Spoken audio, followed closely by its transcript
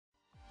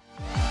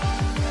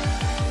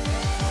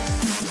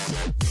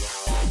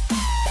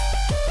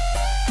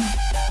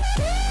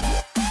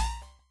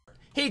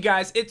Hey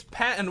guys, it's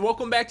Pat and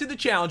welcome back to the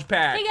challenge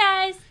pack. Hey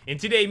guys! And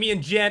today me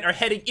and Jen are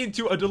heading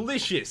into a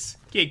delicious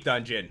cake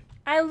dungeon.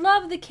 I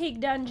love the cake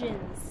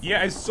dungeons.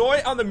 Yeah, I saw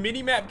it on the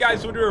mini-map,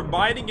 guys, when we were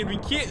mining, and we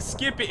can't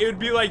skip it. It would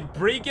be like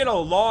breaking a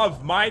law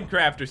of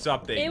Minecraft or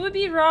something. It would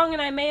be wrong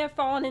and I may have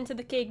fallen into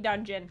the cake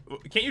dungeon.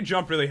 Can't you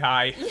jump really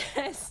high?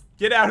 Yes.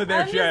 Get out of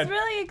there, Jen. I'm just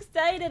really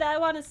excited. I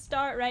want to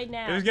start right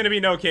now. There's gonna be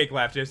no cake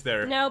left, is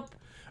there? Nope.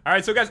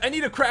 Alright, so guys, I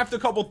need to craft a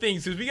couple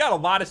things, because we got a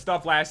lot of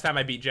stuff last time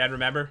I beat Jen,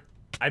 remember?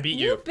 I beat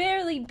you. You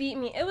barely beat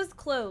me. It was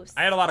close.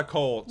 I had a lot of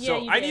coal. Yeah, so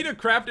you I did. need to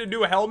craft a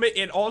new helmet,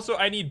 and also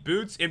I need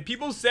boots. And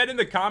people said in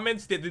the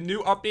comments that the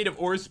new update of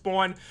ore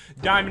spawn,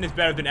 diamond is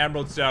better than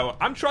emerald. So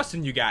I'm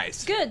trusting you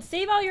guys. Good.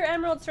 Save all your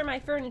emeralds for my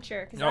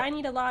furniture, because Nope. I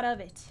need a lot of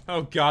it.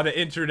 Oh god, the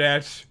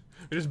internet.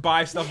 We just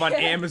buy stuff on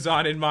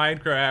Amazon in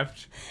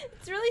Minecraft.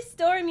 It's really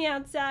stormy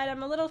outside.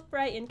 I'm a little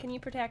frightened. Can you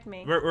protect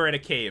me? We're in a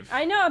cave.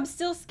 I know. I'm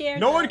still scared.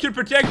 No though. one can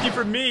protect you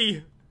from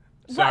me.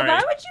 Sorry.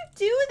 Why would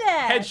you do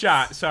that?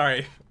 Headshot.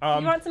 Sorry.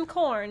 You want some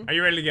corn? Are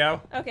you ready to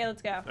go? Okay,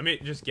 let's go. Let me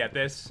just get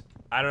this.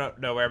 I don't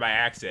know where my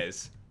axe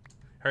is.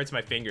 Hurts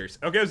my fingers.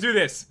 Okay, let's do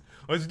this.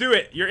 Let's do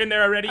it. You're in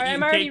there already. All right, I'm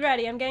eating already cake?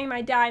 ready. I'm getting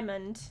my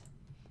diamond.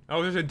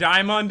 Oh, there's a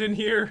diamond in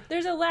here.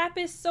 There's a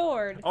lapis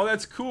sword. Oh,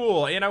 that's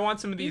cool. And I want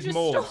some of You these just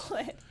molds. stole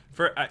it.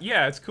 For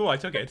yeah, it's cool. I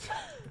took it.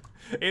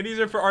 And these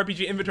are for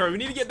RPG inventory. We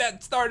need to get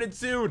that started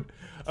soon.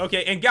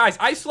 Okay, and guys,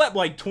 I slept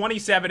like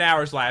 27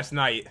 hours last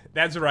night.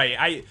 That's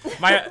right.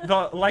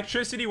 The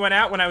electricity went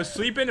out when I was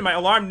sleeping, and my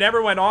alarm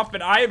never went off.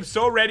 And I am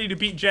so ready to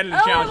beat Jen in the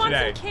challenge I want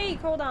today. some cake.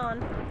 Hold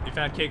on. You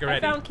found cake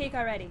already? I found cake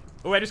already.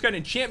 Oh, I just got an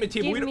enchantment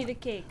table. Give me the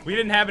cake. We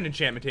didn't have an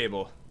enchantment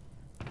table.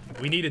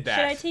 We needed that.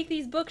 Should I take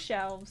these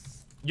bookshelves?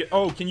 Yeah,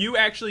 oh, can you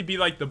actually be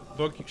like the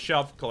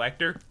bookshelf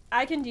collector?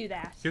 I can do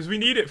that. Because we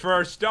need it for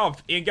our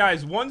stuff. And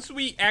guys, once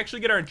we actually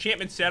get our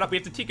enchantment set up, we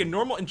have to take a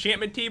normal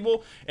enchantment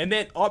table and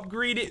then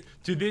upgrade it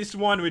to this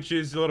one, which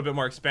is a little bit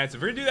more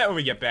expensive. We're going to do that when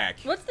we get back.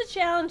 What's the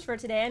challenge for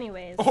today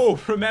anyways? Oh,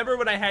 remember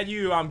when I had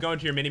you go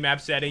into your minimap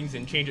settings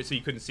and change it so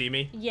you couldn't see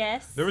me?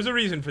 Yes. There was a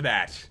reason for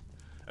that.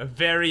 A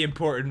very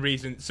important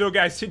reason. So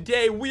guys,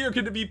 today we are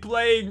going to be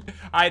playing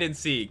hide and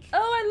seek. Oh,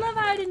 I love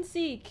hide and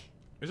seek.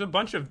 There's a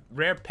bunch of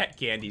rare pet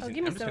candies. Oh, and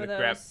give me I'm just some of gonna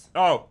grab. those.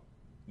 Oh,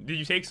 did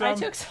you take some? I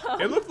took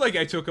some. It looked like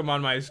I took them on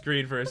my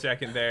screen for a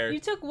second there. You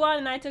took one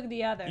and I took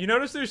the other. You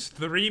notice there's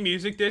 3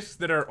 music discs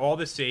that are all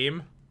the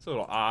same? It's a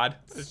little odd.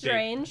 Let's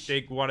Strange.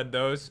 take one of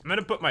those. I'm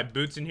gonna put my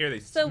boots in here. They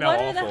So smell what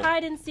awful. are the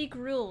hide and seek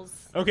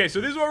rules? Okay, so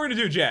this is what we're gonna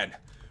do, Jen.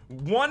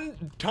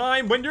 One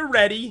time when you're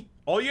ready,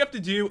 all you have to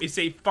do is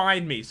say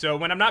find me. So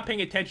when I'm not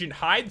paying attention,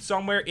 hide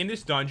somewhere in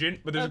this dungeon,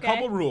 but there's a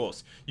couple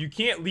rules. You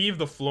can't leave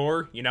the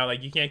floor, you know,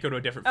 like you can't go to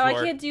a different floor. Oh,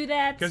 I can't do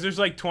that. Because there's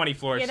like 20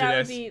 floors Yeah, to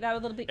that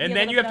this. would be And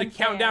then you have to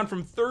count down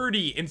from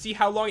 30 and see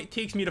how long it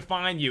takes me to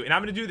find you. And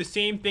I'm going to do the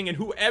same thing, and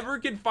whoever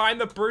can find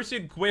the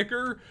person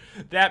quicker,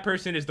 that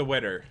person is the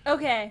winner.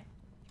 Okay.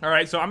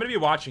 Alright, so I'm going to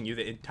be watching you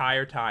the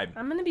entire time.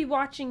 I'm gonna be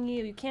watching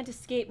you. You can't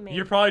escape me.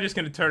 You're probably just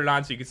going to turn it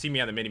on so you can see me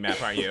on the minimap,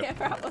 aren't you? Yeah,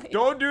 probably.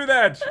 Don't do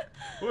that!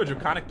 Ooh, a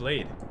draconic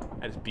blade.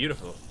 That is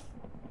beautiful.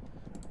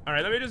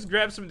 Alright, let me just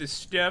grab some of this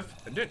stuff.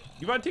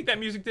 You want to take that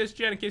music disc,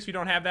 Jen, in case we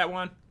don't have that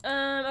one?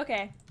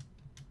 Okay.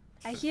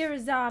 I hear a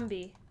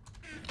zombie.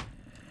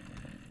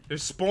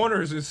 There's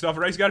spawners and stuff,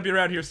 right? He's got to be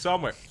around here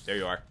somewhere. There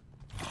you are.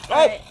 Oh!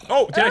 Alright.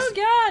 Oh, did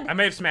God! I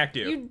may have smacked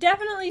you. You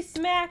definitely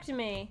smacked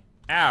me.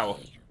 Ow.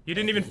 You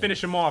didn't even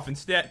finish him off.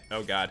 Instead...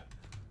 Oh, God.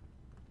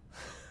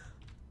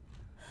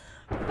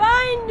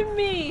 Find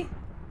me!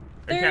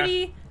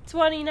 Okay. 30,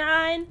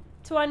 29,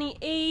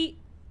 28,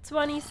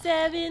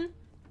 27,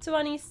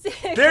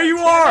 26. There you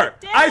I'm are!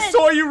 dead. I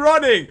saw you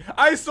running!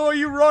 I saw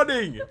you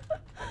running!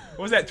 What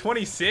was that,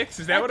 26?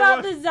 Is that I what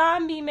thought it was? the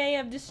zombie may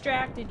have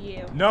distracted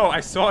you. No,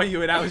 I saw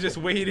you and I was just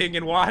waiting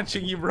and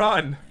watching you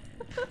run.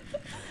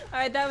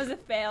 Alright, that was a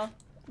fail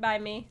by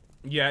me.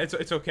 Yeah,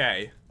 it's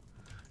okay.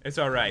 It's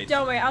alright.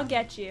 Don't worry, I'll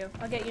get you.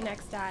 I'll get you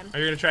next time. Are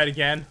you gonna try it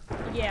again?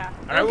 Yeah.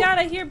 All right, Oh well- God,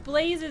 I hear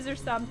blazes or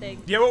something.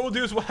 Yeah, what we'll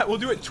do is we'll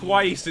do it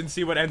twice and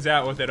see what ends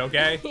out with it,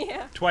 okay?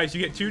 Yeah. Twice, you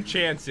get 2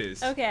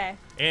 chances. Okay.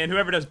 And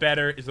whoever does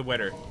better is the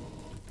winner.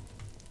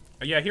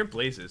 Oh, yeah, I hear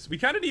blazes. We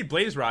kind of need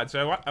blaze rods,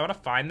 so I want to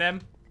find them.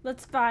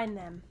 Let's find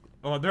them.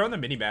 Oh, they're on the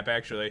mini-map,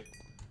 actually.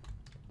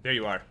 There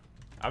you are.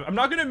 I'm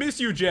not gonna miss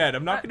you, Jen.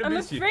 I'm not gonna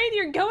miss you. I'm afraid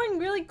you're going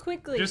really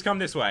quickly. Just come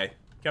this way.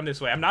 Come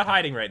this way. I'm not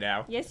hiding right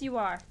now. Yes, you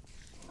are.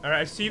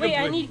 Alright, I see the Wait,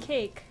 I need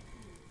cake.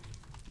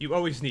 You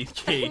always need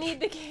cake. I need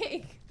the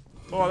cake.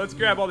 Oh, let's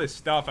grab all this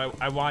stuff.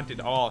 I want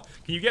it all.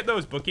 Can you get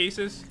those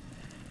bookcases?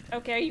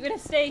 Okay, are you gonna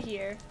stay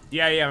here?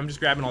 Yeah, I'm just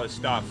grabbing all this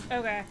stuff.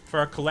 Okay.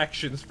 For our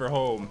collections for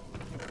home.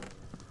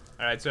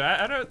 Alright, so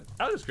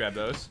I'll just grab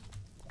those.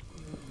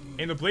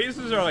 And the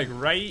blazes are like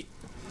right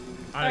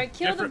on Alright,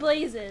 kill the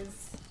blazes.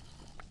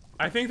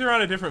 I think they're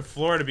on a different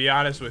floor, to be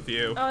honest with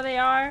you. Oh, they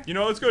are? You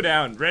know, let's go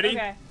down. Ready?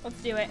 Okay,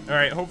 let's do it.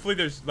 Alright, hopefully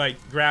there's,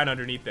 like, ground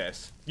underneath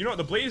this. You know what?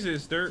 The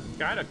blazes, they're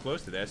kind of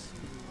close to this.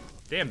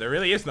 Damn, there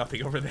really is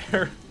nothing over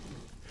there.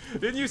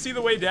 Didn't you see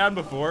the way down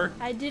before?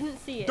 I didn't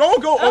see it.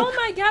 Don't go. Oh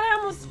my god, I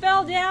almost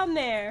fell down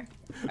there.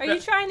 Are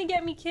you trying to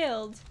get me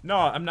killed? No,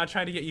 I'm not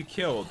trying to get you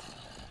killed.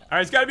 All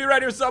right, it's got to be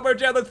right here somewhere,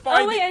 Jen. Let's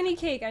find it. Oh wait, I need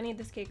cake. I need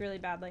this cake really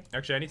badly.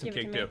 Actually, I need some Give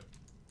it cake to too.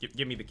 me.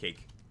 Give me the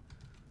cake.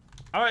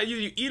 All right,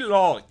 you eat it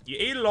all. You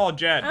ate it all,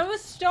 Jen. I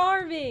was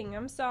starving.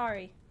 I'm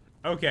sorry.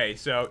 Okay,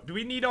 so do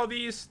we need all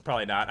these?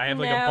 Probably not. I have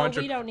like No, a bunch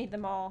of. we don't need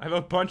them all. I have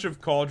a bunch of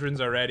cauldrons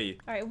already.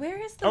 All right,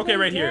 where is the Okay,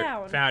 way right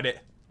down? here. Found it.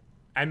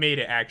 I made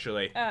it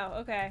actually. Oh,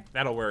 okay.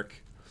 That'll work.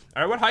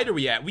 All right, what height are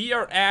we at? We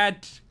are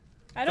at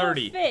I don't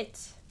 30. fit.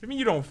 What do you mean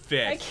you don't I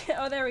fit? can't.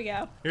 Oh, there we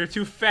go. You're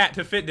too fat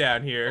to fit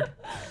down here.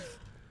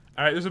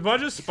 All right, there's a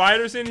bunch of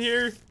spiders in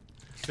here.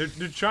 They're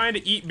trying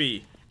to eat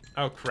me.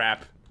 Oh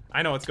crap!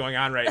 I know what's going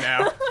on right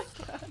now. Oh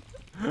my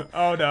god.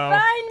 Oh no.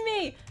 Find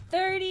me.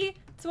 30,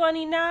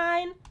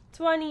 29,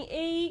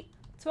 28,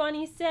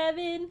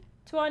 27,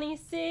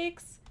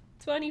 26,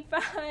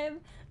 25,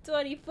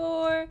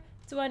 24,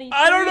 23.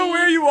 I don't know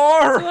where you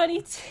are.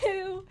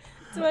 22,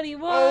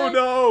 21. Oh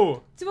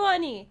no.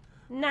 20,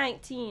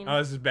 19. Oh,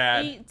 this is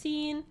bad.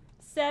 18,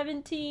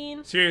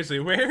 17. Seriously,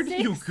 where do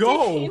 16, you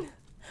go?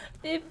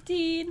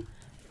 15,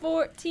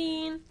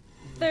 14,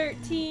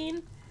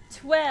 13,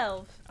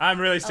 12. I'm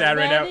really sad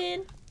 11, right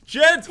now.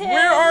 Jen, 10,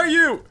 where are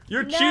you?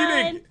 You're 9,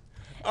 cheating.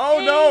 Oh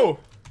 8, no.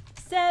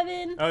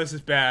 7, Oh, this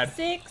is bad.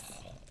 6,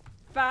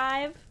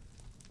 5,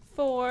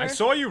 4. I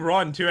saw you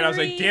run too, and I was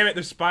like, 3, damn it,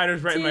 there's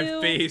spiders right in my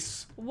 2,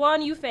 face.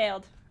 1. You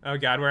failed. Oh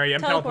god, where are you?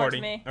 I'm Teleport to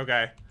teleporting. me.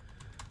 Okay.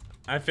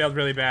 I failed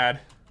really bad.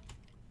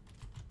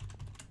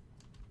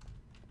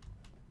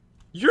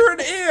 You're an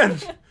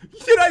ant!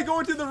 Did I go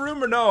into the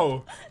room or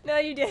no? No,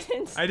 you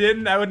didn't. I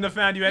didn't. I wouldn't have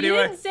found you You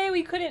anyway. didn't say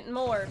we couldn't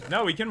morph.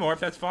 No, we can morph.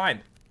 That's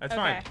fine. That's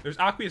fine. Okay. There's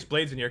aqueous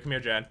blades in here. Come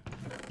here, Jen.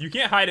 You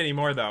can't hide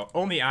anymore, though.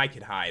 Only I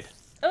can hide.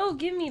 Oh,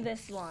 give me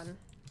this one.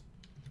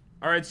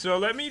 All right, so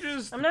let me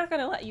just... I'm not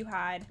gonna let you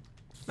hide.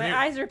 My Here.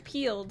 eyes are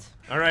peeled.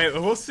 All right,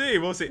 we'll see.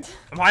 We'll see.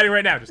 I'm hiding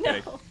right now. Just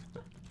kidding. No.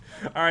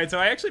 All right, so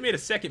I actually made a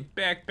second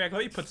backpack. Let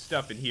me put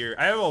stuff in here.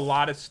 I have a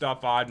lot of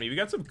stuff on me. We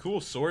got some cool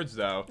swords,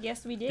 though.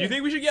 Yes, we did. Do you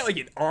think we should get, like,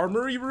 an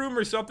armory room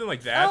or something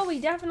like that? Oh, we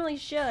definitely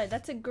should.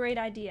 That's a great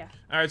idea.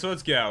 All right, so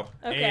let's go.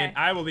 Okay. And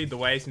I will lead the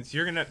way since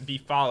you're going to be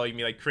following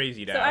me like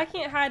crazy now. So I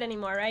can't hide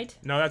anymore, right?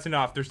 No, that's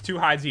enough. There's 2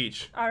 hides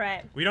each. All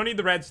right. We don't need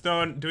the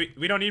redstone.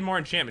 We don't need more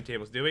enchantment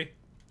tables, do we?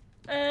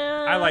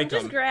 I like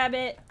just them. grab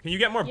it. Can you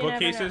get more You never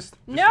bookcases?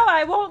 know. No,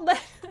 I won't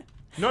let.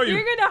 No,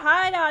 You're gonna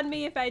hide on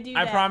me if I do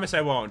I that. promise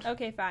I won't.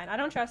 Okay, fine. I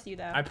don't trust you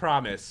though. I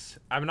promise.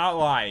 I'm not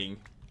lying.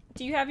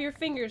 Do you have your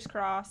fingers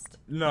crossed?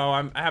 No,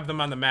 I have them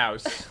on the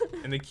mouse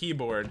and the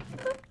keyboard.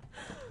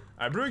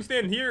 Brewing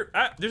stand here.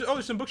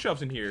 There's some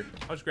bookshelves in here.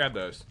 I'll just grab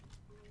those.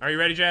 Are you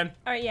ready, Jen?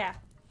 All right, yeah.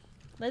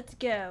 Let's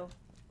go.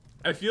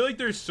 I feel like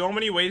there's so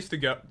many ways to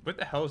go. What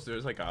the hell is there?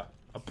 There's like a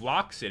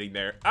block sitting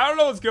there. I don't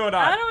know what's going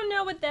on. I don't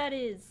know what that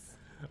is.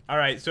 All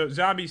right, so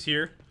zombies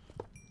here.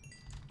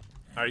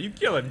 All right, you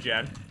kill him,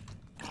 Jen.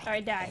 All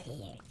right, die.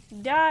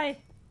 Die.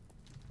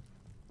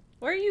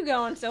 Where are you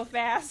going so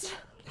fast?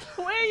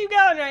 Where are you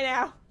going right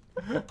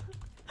now?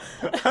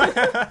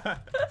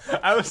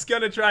 I was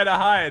gonna try to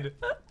hide.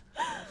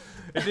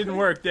 It didn't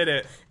work, did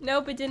it?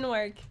 Nope, it didn't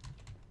work.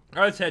 All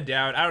right, let's head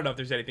down. I don't know if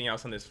there's anything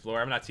else on this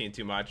floor. I'm not seeing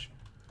too much.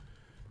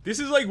 This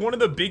is like one of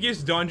the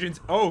biggest dungeons.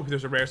 Oh,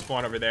 there's a rare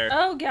spawn over there.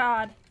 Oh,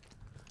 God.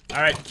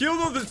 All right, kill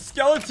those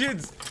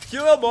skeletons.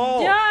 Kill them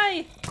all.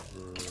 Die.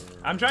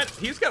 I'm trying.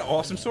 He's got an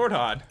awesome sword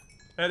on.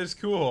 That is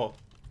cool.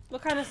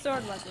 What kind of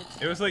sword was it?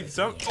 It was like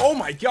some. Oh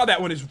my god, that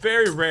one is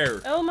very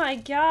rare. Oh, my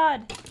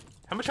God.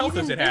 How much health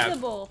He's does it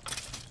invisible. have?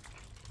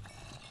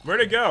 Where'd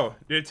it go?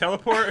 Did it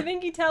teleport? I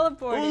think he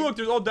teleported. Oh, look,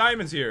 there's all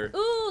diamonds here.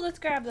 Ooh, let's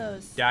grab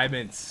those.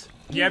 Diamonds.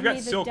 Give Yeah, I've got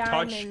me the silk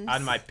touch diamonds.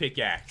 on my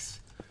pickaxe.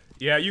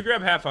 Yeah, you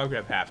grab half, I'll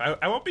grab half.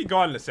 I won't be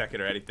gone in a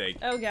second or anything.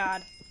 Oh,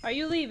 God. Are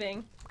you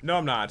leaving? No,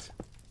 I'm not.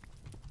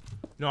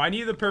 No, I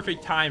need the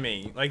perfect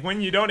timing. Like,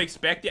 when you don't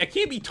expect it. I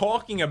can't be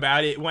talking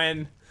about it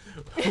when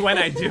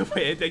I do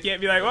it. I can't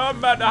be like, well, I'm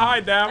about to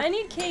hide now. I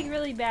need cake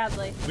really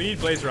badly. We need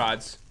blaze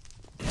rods.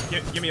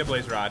 Give me a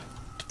blaze rod.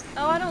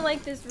 Oh, I don't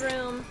like this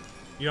room.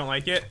 You don't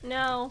like it?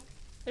 No.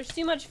 There's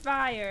too much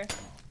fire.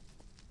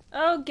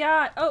 Oh,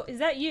 God. Oh, is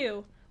that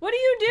you? What are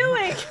you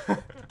doing?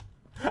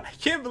 I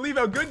can't believe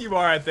how good you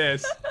are at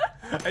this.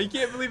 I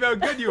can't believe how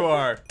good you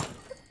are.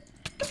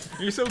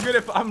 You're so good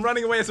if I'm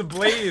running away as a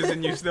blaze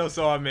and you still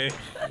saw me.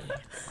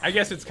 I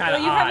guess it's kind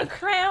of Well, you odd. have a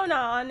crown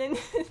on, and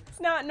it's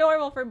not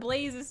normal for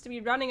blazes to be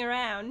running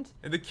around.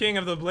 The king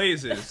of the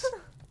blazes.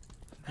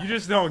 You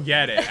just don't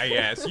get it, I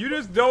guess. You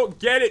just don't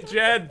get it,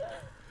 Jed.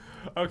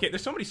 Okay,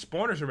 there's so many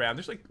spawners around.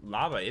 There's like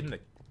lava in the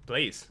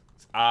blaze.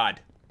 It's odd.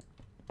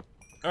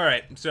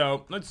 Alright,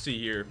 so let's see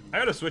here. I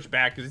gotta switch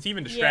back because it's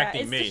even distracting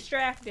yeah, it's me.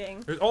 distracting.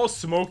 There's all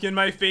smoke in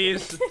my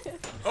face.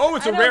 Oh,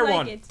 it's I a don't rare like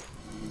one. It.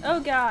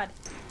 Oh, God.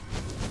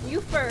 You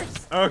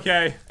first.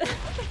 Okay.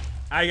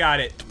 I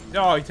got it.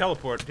 Oh, he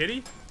teleported. Did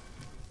he?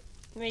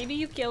 Maybe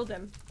you killed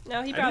him.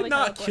 No, he I probably did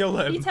not teleported. kill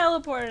him. He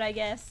teleported, I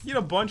guess. He had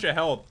a bunch of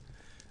health.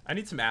 I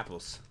need some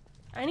apples.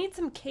 I need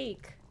some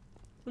cake.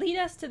 Lead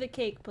us to the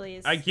cake,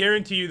 please. I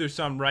guarantee you there's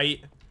some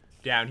right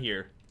down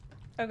here.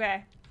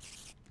 Okay.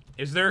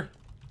 Is there?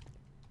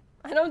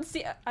 I don't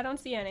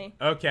see any.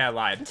 Okay, I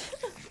lied.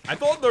 I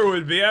thought there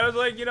would be. I was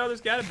like, you know, there's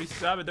gotta be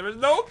some. But there was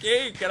no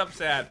cake. Get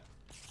upset.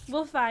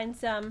 We'll find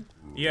some.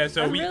 Yeah,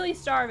 so I'm really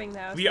starving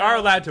though. We are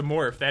allowed to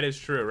morph. That is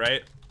true,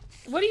 right?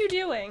 What are you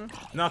doing?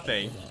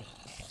 Nothing.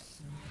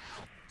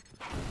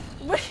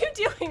 What are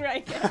you doing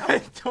right now?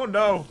 I don't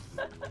know.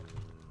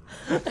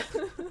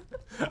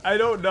 I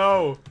don't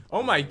know.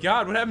 Oh my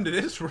god, what happened to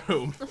this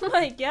room? Oh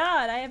my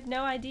god, I have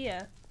no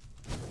idea.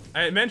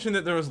 I mentioned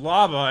that there was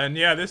lava, and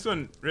yeah, this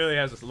one really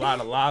has a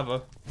lot of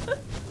lava.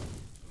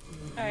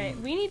 Alright,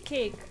 we need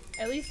cake.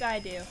 At least I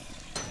do.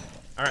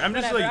 Alright, I'm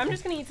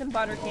just gonna eat some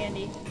butter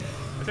candy.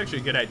 That's actually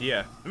a good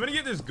idea. I'm gonna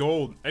get this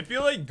gold. I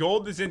feel like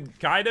gold is in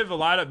kind of a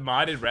lot of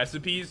modded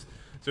recipes,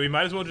 so we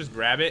might as well just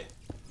grab it.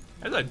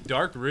 That's a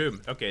dark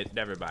room. Okay,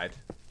 never mind.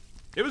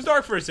 It was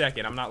dark for a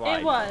second, I'm not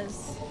lying. It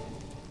was.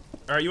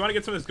 Alright, you wanna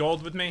get some of this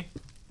gold with me?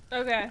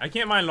 Okay. I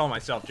can't mine it all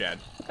myself, Chad.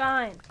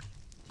 Fine.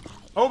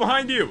 Oh,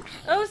 behind you!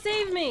 Oh,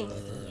 save me!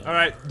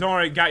 Alright, don't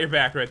worry, got your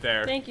back right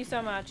there. Thank you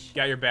so much.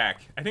 Got your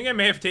back. I think I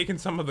may have taken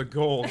some of the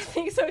gold. I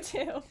think so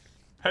too.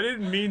 I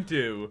didn't mean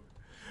to.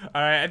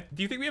 Alright,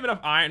 do you think we have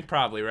enough iron?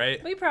 Probably,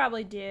 right? We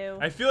probably do.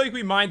 I feel like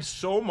we mined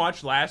so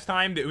much last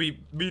time that we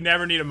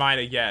never need to mine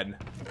again.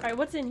 Alright,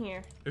 what's in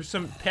here? There's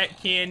some pet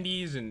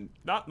candies and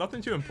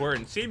nothing too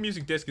important. Same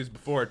music disc as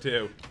before,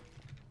 too.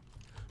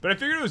 But I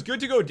figured it was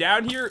good to go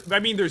down here. I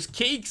mean, there's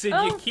cakes and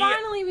you can't...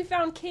 finally we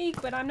found cake,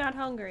 but I'm not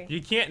hungry.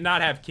 You can't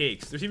not have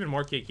cakes. There's even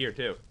more cake here,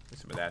 too. There's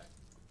some of that.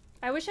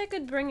 I wish I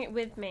could bring it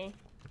with me.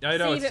 I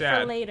know, Save it's it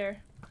sad. for later.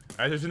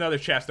 Alright, there's another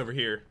chest over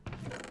here.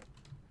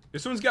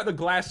 This one's got the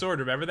glass sword,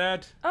 remember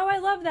that? Oh, I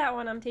love that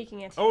one. I'm taking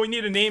it. Oh, we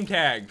need a name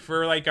tag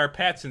for, like, our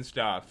pets and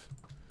stuff.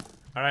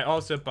 Alright,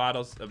 also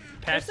bottles of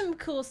pets. There's some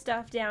cool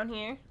stuff down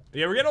here.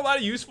 Yeah, we're getting a lot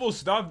of useful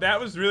stuff. That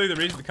was really the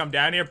reason to come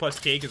down here. Plus,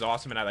 cake is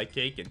awesome, and I like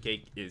cake, and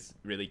cake is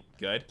really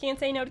good. Can't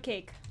say no to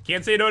cake.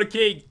 Can't say no to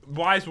cake.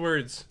 Wise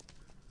words.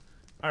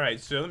 Alright,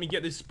 so let me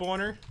get this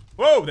spawner.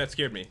 Whoa, that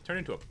scared me. Turned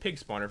into a pig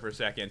spawner for a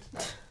second.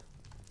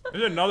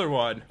 There's another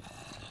one.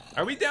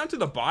 Are we down to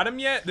the bottom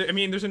yet? I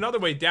mean, there's another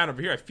way down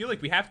over here. I feel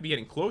like we have to be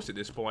getting close at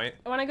this point.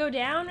 I want to go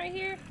down right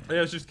here?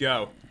 Yeah, let's just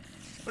go.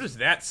 What is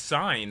that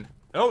sign?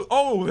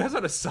 Oh, that's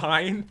not a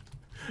sign.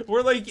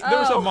 We're like, there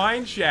was a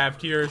mine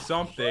shaft here or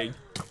something.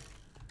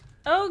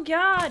 Oh,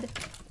 God.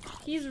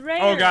 He's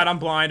rare. Oh, God, I'm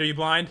blind. Are you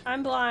blind?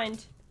 I'm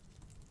blind.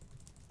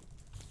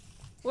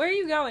 Where are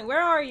you going?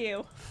 Where are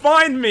you?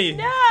 Find me!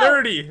 No!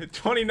 30,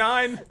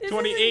 29, This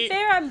 28, isn't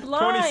fair. I'm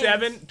blind.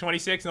 27,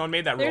 26. No one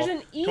made that roll. There's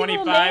an evil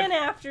 25, man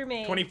after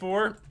me.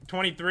 24,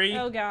 23,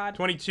 Oh, God.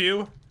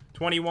 22,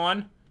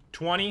 21,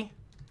 20,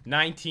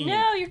 19,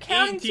 No, you're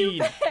counting 18,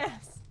 too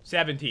fast.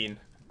 17,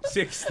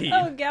 16,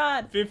 Oh,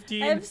 God.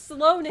 15, I have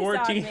slowness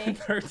 14, on me.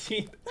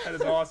 13. That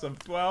is awesome.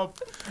 12,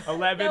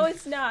 11, No,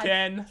 it's not.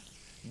 10,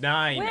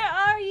 9, Where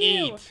are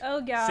you? 8,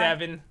 Oh, God.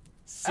 7,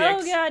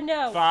 6, Oh, God,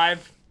 no.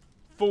 5,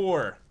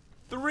 4,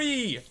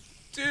 3,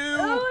 2,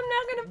 Oh, I'm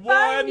not gonna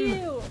find 1.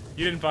 you.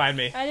 You didn't find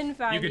me. I didn't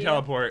find you. You can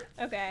teleport.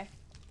 Okay.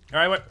 All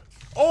right, what?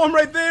 Oh, I'm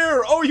right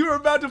there. Oh, you were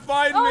about to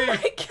find Oh me.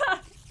 my God.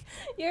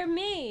 You're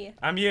me.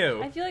 I'm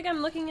you. I feel like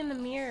I'm looking in the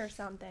mirror or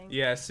something.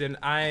 Yes, and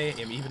I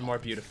am even more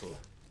beautiful.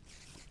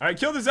 All right,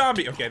 kill the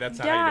zombie. Okay, that's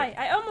how you Die. do it.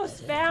 I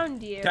almost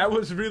found you. That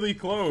was really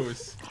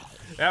close.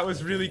 That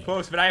was really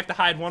close, but I have to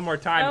hide one more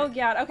time. Oh,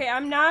 God. Okay,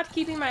 I'm not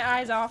keeping my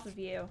eyes off of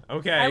you.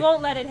 Okay. I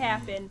won't let it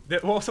happen.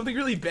 Well, something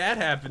really bad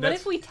happened. What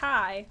if we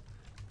tie?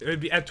 It would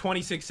be at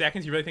 26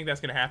 seconds. You really think that's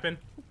gonna happen?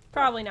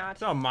 Probably not.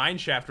 It's a mine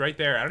shaft right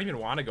there. I don't even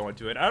want to go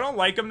into it. I don't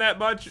like them that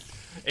much,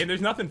 and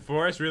there's nothing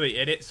for us really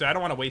in it, so I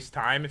don't want to waste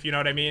time, if you know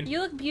what I mean. You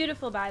look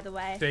beautiful, by the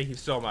way. Thank you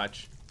so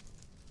much.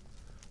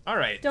 All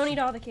right. Don't eat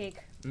all the cake.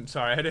 I'm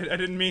sorry. I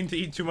didn't mean to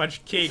eat too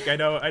much cake. I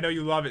know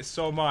you love it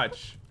so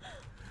much.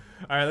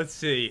 All right, let's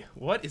see.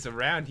 What is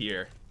around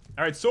here?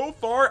 All right, so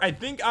far, I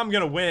think I'm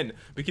going to win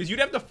because you'd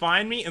have to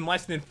find me in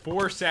less than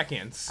 4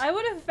 seconds. I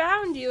would have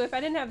found you if I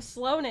didn't have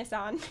slowness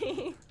on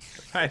me.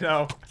 I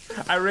know.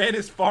 I ran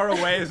as far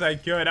away as I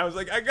could. I was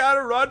like, I got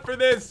to run for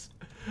this.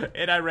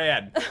 And I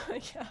ran.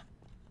 Yeah.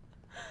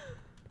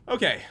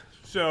 Okay,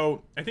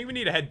 so I think we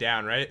need to head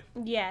down, right?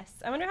 Yes.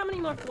 I wonder how many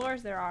more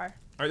floors there are. All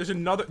right, there's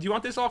another. Do you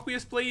want this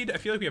aqueous blade? I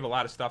feel like we have a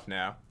lot of stuff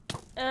now.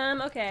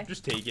 Okay.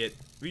 Just take it.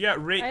 We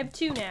got ring. I have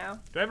 2 now.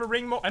 Do I have a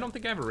ring? I don't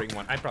think I have a ring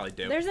one. I probably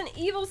do. There's an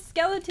evil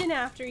skeleton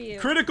after you.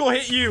 Critical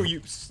hit you,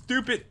 you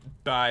stupid.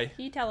 Bye.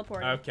 He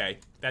teleported. Okay,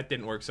 that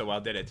didn't work so well,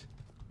 did it?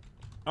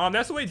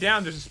 That's the way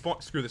down. There's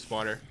a screw the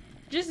spawner.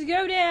 Just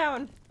go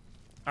down.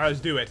 All right, let's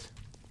do it.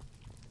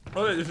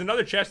 Oh, there's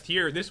another chest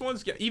here. This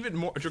one's got even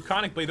more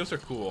draconic blade. Those are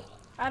cool.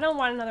 I don't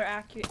want another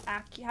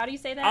how do you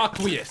say that?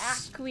 Aqueous.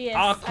 Aqueous.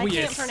 Aqueous. I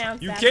can't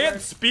pronounce you that can't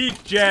word.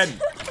 speak, Jen.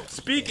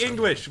 Speak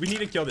English. We need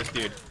to kill this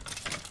dude.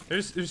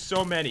 There's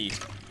so many.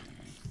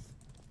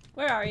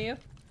 Where are you?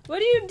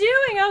 What are you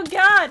doing? Oh,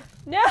 God.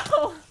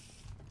 No.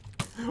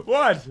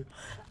 What?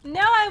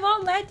 No, I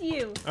won't let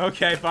you.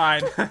 Okay,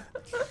 fine.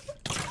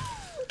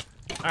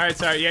 Alright,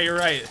 sorry. Yeah, you're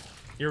right.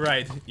 You're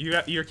right.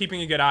 You're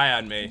keeping a good eye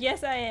on me.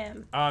 Yes, I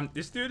am.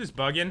 This dude is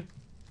bugging.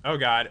 Oh,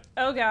 God.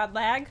 Oh, God.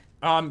 Lag?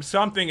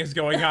 Something is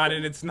going on,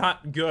 and it's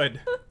not good.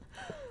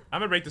 I'm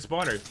gonna break the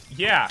spawner.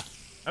 Yeah.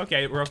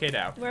 Okay, we're okay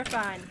now. We're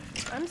fine.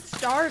 I'm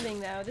starving,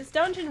 though. This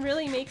dungeon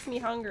really makes me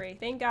hungry.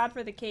 Thank God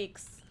for the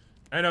cakes.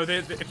 I know,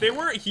 if they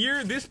weren't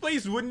here, this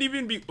place wouldn't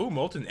even be... Ooh,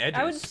 molten edges.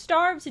 I would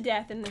starve to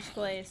death in this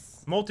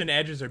place. Molten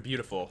edges are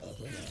beautiful.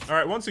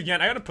 Alright, once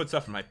again, I gotta put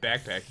stuff in my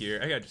backpack here.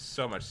 I got just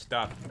so much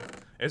stuff.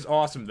 It's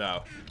awesome,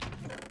 though.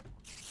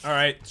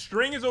 Alright,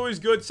 string is always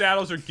good,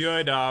 saddles are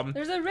good,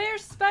 There's a rare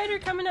spider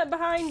coming up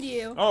behind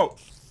you. Oh.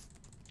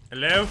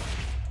 Hello?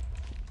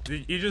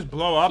 Did you just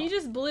blow up? He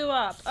just blew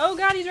up. Oh,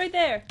 God, he's right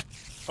there.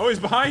 Oh, he's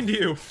behind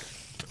you!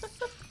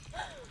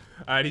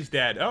 Alright, he's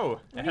dead. Oh, a What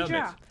did he helmet.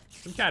 drop?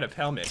 Some kind of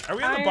helmet. Are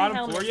we on the Iron bottom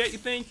helmet. floor yet, you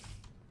think?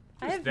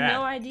 I What's have that?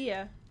 no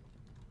idea.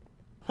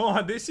 Hold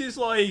on, this is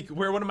like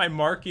where one of my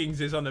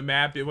markings is on the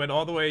map. It went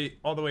all the way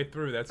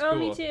through. That's Oh, cool.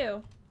 me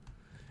too.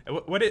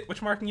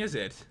 Which marking is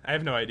it? I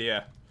have no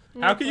idea.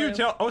 No How can you clue.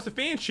 tell? Oh, it's a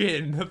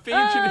fansion. The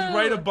fansion is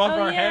right above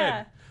our yeah.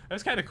 head.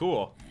 That's kind of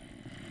cool.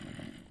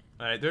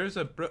 All right, there's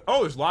a.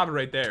 Oh, there's lava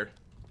right there.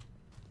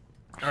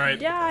 All right,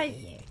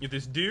 Die. get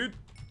this dude.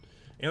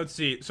 And let's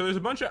see. So there's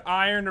a bunch of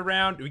iron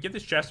around. Did we get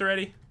this chest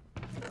already?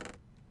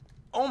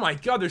 Oh my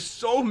God, there's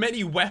so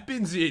many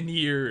weapons in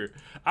here.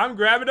 I'm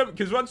grabbing them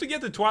because once we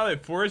get to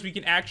Twilight Forest, we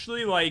can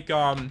actually like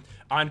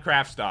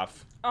on-craft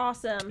stuff.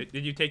 Awesome.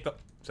 Did you take the?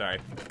 Sorry.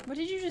 What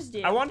did you just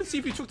do? I wanted to see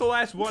if you took the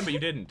last one, but you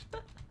didn't.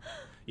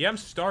 Yeah, I'm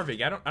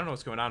starving. I don't know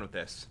what's going on with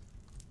this.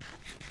 I'm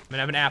gonna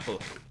have an apple.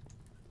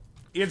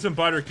 And some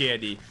butter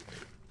candy.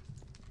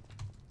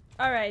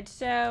 All right,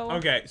 so.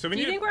 Okay, so we Do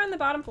need. you think we're on the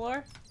bottom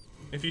floor?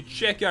 If you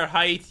check our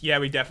height, yeah,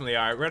 we definitely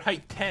are. We're at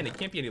height 10. It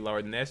can't be any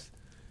lower than this.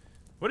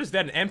 What is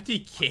that? An empty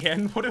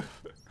can? What if?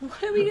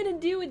 What are we gonna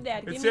do with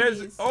that? It Give says,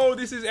 me these. oh,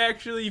 this is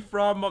actually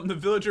from the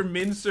Villager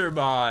Mincer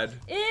mod.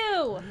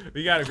 Ew.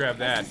 We gotta grab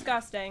That's that.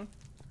 disgusting.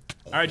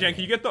 All right, Jen,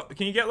 can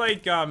you get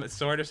like a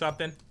sword or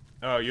something?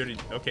 Oh, you already.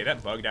 Okay,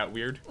 that bugged out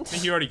weird. I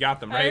think you already got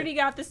them, I right? already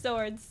got the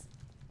swords.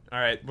 All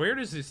right, where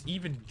does this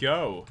even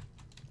go?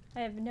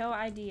 I have no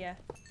idea.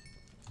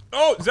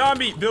 Oh,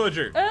 zombie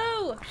villager.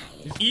 Oh!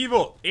 He's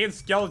evil and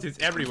skeletons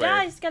everywhere.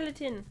 Die,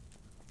 skeleton.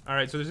 All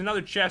right, so there's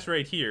another chest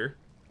right here.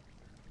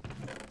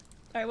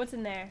 All right, what's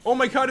in there? Oh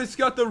my God, it's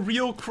got the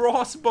real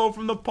crossbow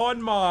from the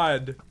pun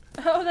mod.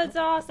 Oh, that's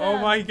awesome. Oh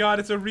my God,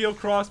 it's a real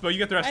crossbow. You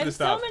get the rest I of have the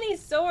stuff. so many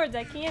swords.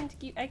 I can't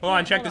keep. I can't, Hold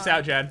on, check this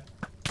out, Jen.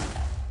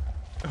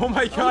 Oh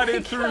my God, my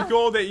it threw God.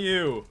 gold at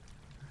you.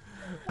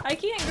 I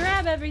can't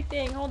grab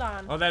everything. Hold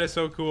on. Oh, that is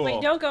so cool.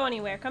 Wait, don't go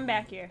anywhere. Come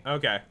back here.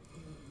 Okay.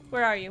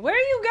 Where are you? Where are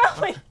you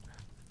going?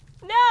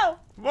 No!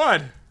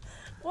 What?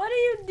 What are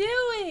you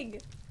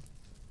doing?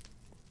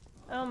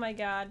 Oh my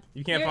God.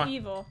 You can't You're find.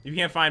 evil. You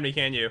can't find me,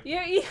 can you?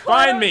 You're evil.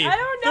 Find me. I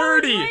don't know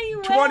 30, where you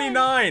went.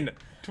 29,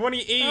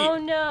 28, Oh,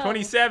 no.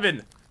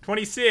 27,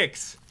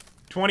 26,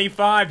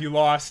 25. You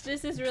lost.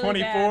 This is really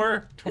 24,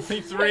 bad. This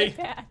is 23, really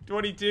bad.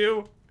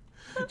 22,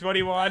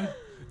 21,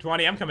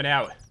 20. I'm coming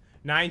out.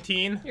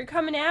 19, You're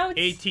coming out?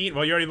 18.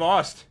 Well, you already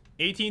lost.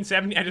 18,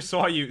 17. I just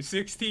saw you.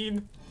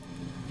 16,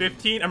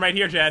 15. I'm right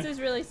here, Jen. This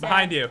is really sad.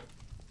 Behind you.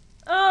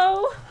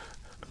 Oh.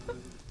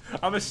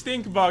 I'm a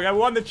stink bug. I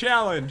won the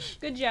challenge.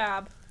 Good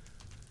job.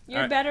 You're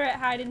All right. better at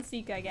hide and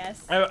seek, I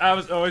guess. I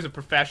was always a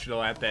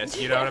professional at this.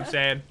 You know what I'm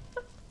saying?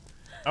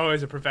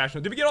 Always a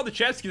professional. Did we get all the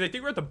chests? Because I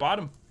think we're at the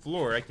bottom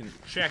floor. I can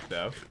check,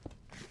 though.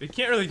 We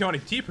can't really go any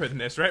deeper than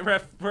this, right?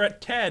 We're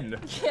at 10.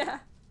 Yeah.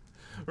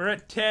 We're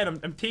at 10.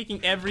 I'm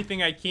taking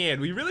everything I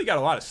can. We really got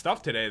a lot of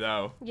stuff today,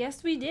 though.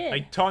 Yes, we did.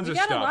 Like, tons we of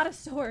got stuff. a lot of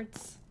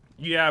swords.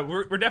 Yeah,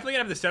 we're definitely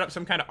gonna have to set up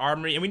some kind of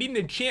armory, and we need an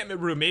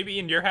enchantment room, maybe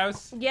in your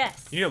house.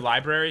 Yes. You need a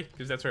library,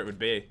 because that's where it would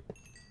be.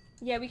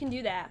 Yeah, we can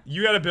do that.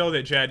 You gotta build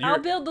it, Jed. I'll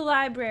build the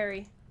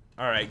library.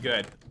 All right,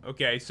 good.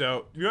 Okay,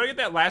 so you wanna get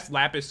that last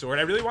lapis sword?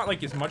 I really want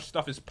like as much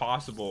stuff as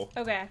possible.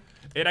 Okay.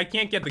 And I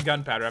can't get the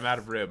gunpowder. I'm out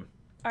of room.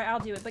 All right, I'll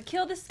do it. But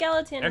kill the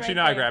skeleton. Actually, right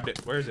no, there. I grabbed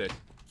it. Where is it?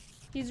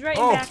 He's right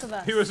in Oh, back of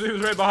us. he was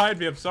right behind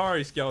me. I'm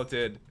sorry,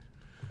 skeleton.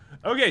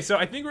 Okay, so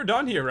I think we're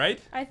done here, right?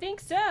 I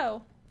think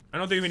so. I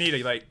don't think we need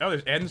to like. Oh,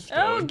 there's end stone.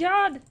 Oh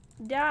God,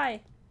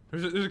 die.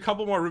 There's a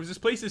couple more rooms. This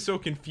place is so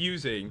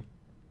confusing.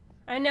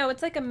 I know,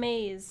 it's like a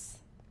maze.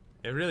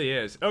 It really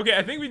is. Okay,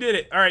 I think we did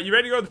it. All right, you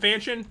ready to go to the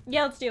mansion?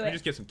 Yeah, let's do Let me it.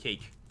 just get some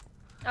cake.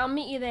 I'll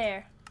meet you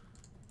there.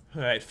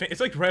 All right, it's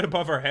like right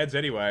above our heads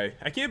anyway.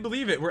 I can't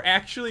believe it. We're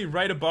actually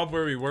right above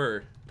where we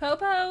were.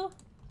 Popo.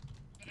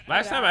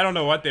 Last time, I don't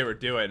know what they were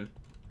doing.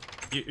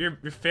 You're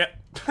fit.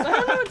 I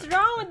don't know what's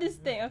wrong with this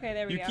thing. Okay,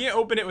 there we You go. can't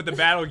open it with the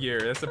battle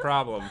gear. That's the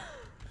problem.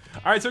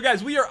 All right, so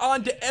guys, we are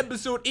on to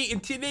episode 8,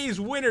 and today's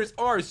winners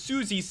are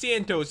Susie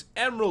Santos,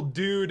 Emerald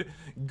Dude,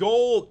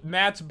 Gold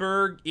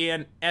Matsberg,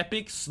 and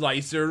Epic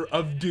Slicer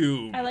of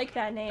Doom. I like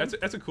that name.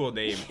 That's a cool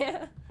name.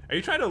 Yeah. Are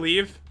you trying to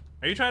leave?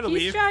 Are you trying to He's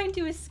leave? trying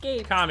to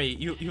escape. Kami,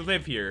 you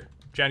live here.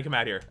 Jen, come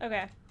out here.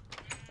 Okay.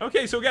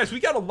 Okay, so guys,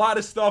 we got a lot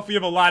of stuff. We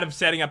have a lot of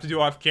setting up to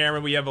do off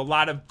camera. We have a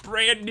lot of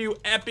brand new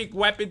epic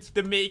weapons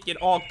to make and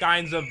all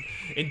kinds of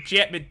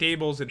enchantment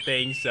tables and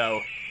things.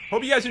 So,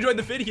 hope you guys enjoyed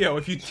the video.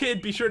 If you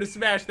did, be sure to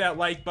smash that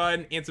like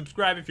button and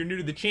subscribe if you're new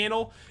to the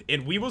channel.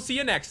 And we will see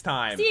you next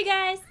time. See you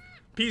guys.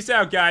 Peace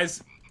out,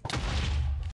 guys.